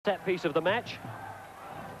Set piece of the match,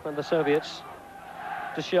 and the Soviets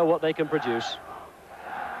to show what they can produce.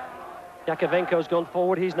 Yakovenko's gone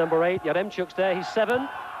forward, he's number 8. Yaremchuk's there, he's 7.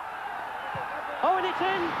 Oh, and it's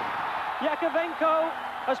in! Yakovenko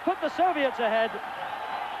has put the Soviets ahead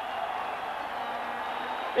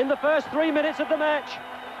in the first 3 minutes of the match.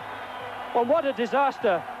 Well, what a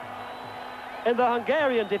disaster in the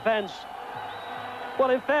Hungarian defence. Well,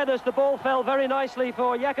 in fairness, the ball fell very nicely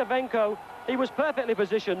for Yakovenko. He was perfectly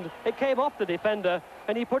positioned. It came off the defender,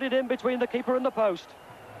 and he put it in between the keeper and the post.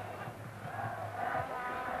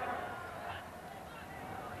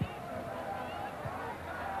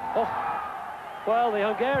 Oh, well, the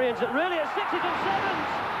Hungarians are really at 6s and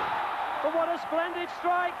 7s. But what a splendid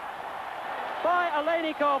strike by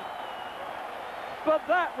Alenikov. But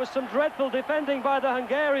that was some dreadful defending by the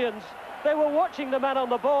Hungarians. They were watching the man on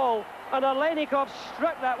the ball, and Alenikov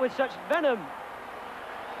struck that with such venom.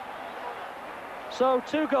 So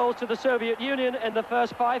 2 goals to the Soviet Union in the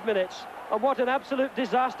first 5 minutes. And what an absolute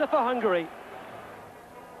disaster for Hungary.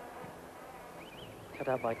 Cut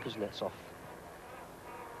out by Kuznetsov.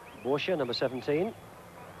 Borsha, number 17.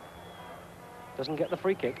 Doesn't get the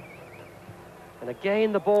free kick. And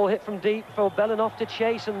again the ball hit from deep for Belanov to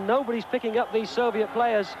chase, and nobody's picking up these Soviet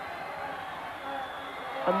players.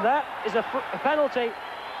 And that is a penalty.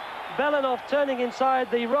 Belanov turning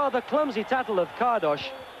inside the rather clumsy tattle of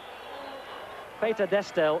Kardosh. Peter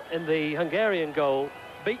Destel in the Hungarian goal,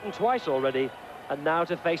 beaten twice already, and now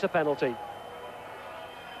to face a penalty.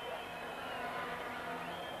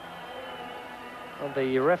 And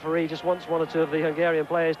the referee just wants 1 or 2 of the Hungarian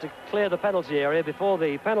players to clear the penalty area before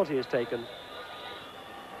the penalty is taken.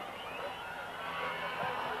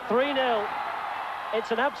 3-0. It's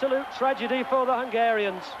an absolute tragedy for the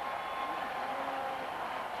Hungarians.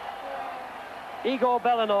 Igor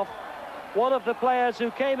Belanov, one of the players who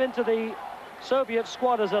came into the Soviet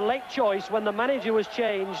squad as a late choice when the manager was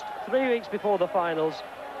changed 3 weeks before the finals.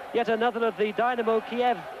 Yet another of the Dynamo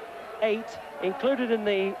Kiev 8, included in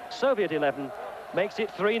the Soviet 11, makes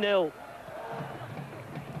it 3-0.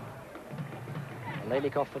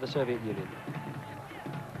 Alenikov for the Soviet Union.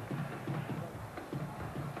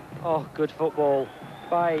 Oh, good football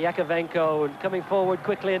by Yakovenko, and coming forward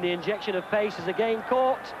quickly, and the injection of pace is again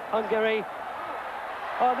caught. Hungary.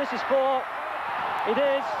 Oh, this is 4. It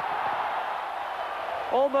is.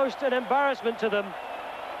 Almost an embarrassment to them.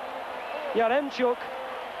 Yaremchuk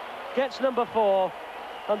gets number 4,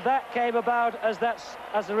 and that came about as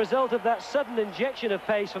a result of that sudden injection of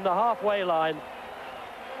pace from the halfway line.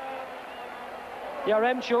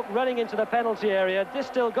 Yaremchuk running into the penalty area.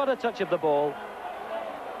 Distil got a touch of the ball,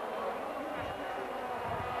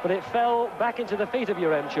 but it fell back into the feet of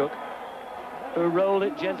Yaremchuk, who rolled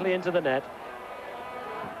it gently into the net.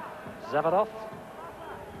 Zavarov.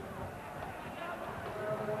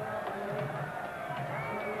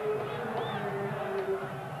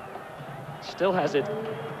 Still has it,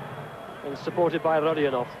 and supported by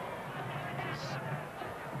Rodionov.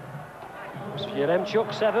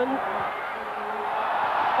 Yaremchuk, 7. Oh,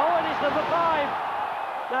 and it's number 5.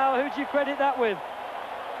 Now, who do you credit that with?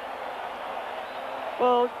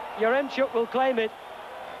 Well, Yaremchuk will claim it.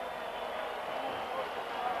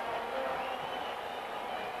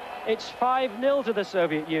 It's 5-0 to the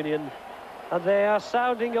Soviet Union, and they are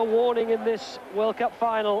sounding a warning in this World Cup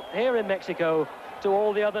final here in Mexico to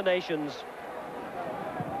all the other nations.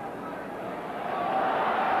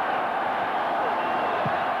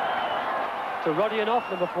 To Rodionov,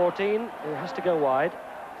 number 14, who has to go wide.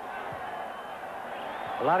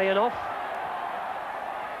 Larionov.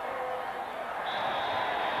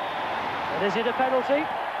 And is it a penalty?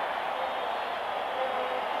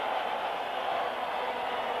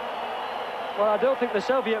 Well, I don't think the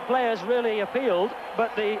Soviet players really appealed,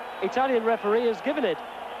 but the Italian referee has given it.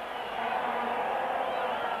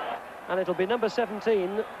 And it'll be number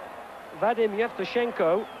 17, Vadim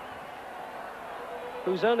Yevtushenko,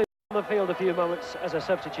 who's only on the field a few moments as a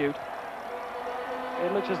substitute.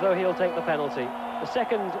 It looks as though he'll take the penalty. The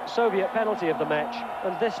second Soviet penalty of the match,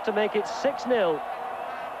 and this to make it 6-0.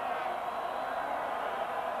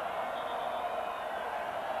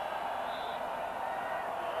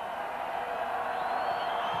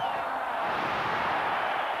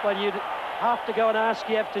 Well, you'd have to go and ask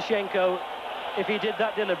Yevtushenko if he did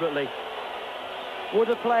that deliberately. Would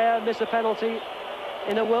a player miss a penalty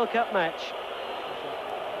in a World Cup match?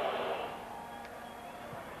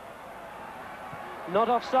 Not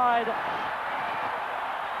offside.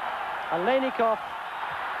 Alenikov.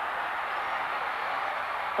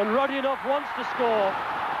 And Rodionov wants to score.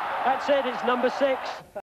 That's it, it's number 6.